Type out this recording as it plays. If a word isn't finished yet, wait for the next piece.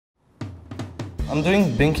I'm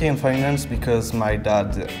doing banking and finance because my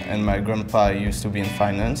dad and my grandpa used to be in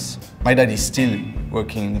finance. My dad is still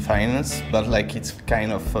working in finance, but like it's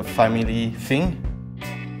kind of a family thing.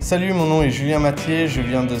 Salut, mon nom est Julien Mathieu, je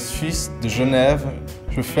viens de Suisse, de Genève.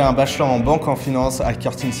 Je fais un bachelor en banque en finance à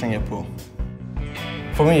CURTIN Singapore.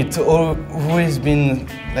 For me, it's always been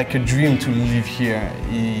like a dream to live here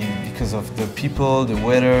because of the people, the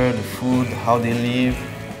weather, the food, how they live.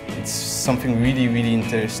 It's something really, really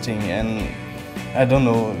interesting, and I don't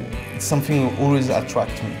know, it's something that always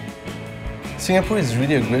attracts me. Singapore is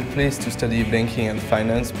really a great place to study banking and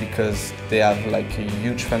finance because they have like a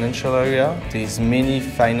huge financial area. There's many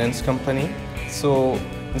finance companies, so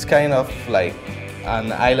it's kind of like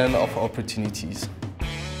an island of opportunities.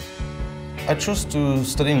 I chose to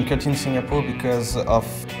study in CURTIN Singapore because of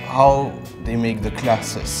how they make the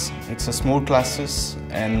classes. It's a small classes,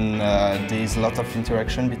 and there's a lot of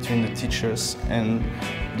interaction between the teachers and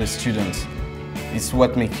the students. It's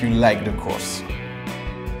what makes you like the course.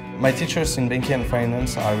 My teachers in banking and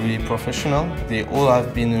finance are really professional. They all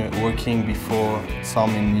have been working before,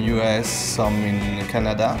 some in the US, some in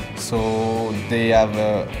Canada, so they have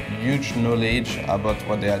a huge knowledge about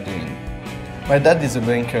what they are doing. My dad is a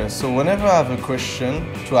banker, so whenever I have a question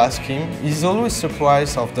to ask him, he's always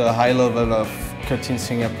surprised of the high level of CURTIN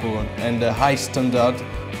Singapore and the high standard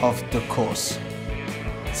of the course.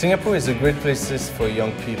 Singapore is a great place for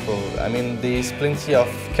young people. I mean, there's plenty of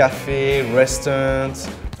cafe, restaurants,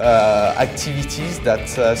 activities that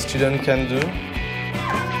students can do.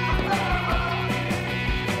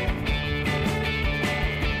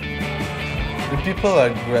 The people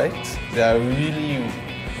are great. They are really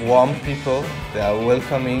warm people, they are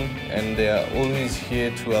welcoming, and they are always here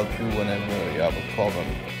to help you whenever you have a problem.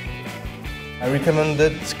 I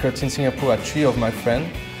recommended CURTIN Singapore at 3 of my friends,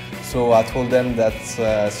 so I told them that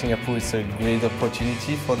Singapore is a great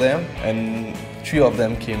opportunity for them, and 3 of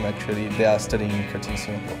them came actually. They are studying in CURTIN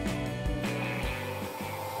Singapore.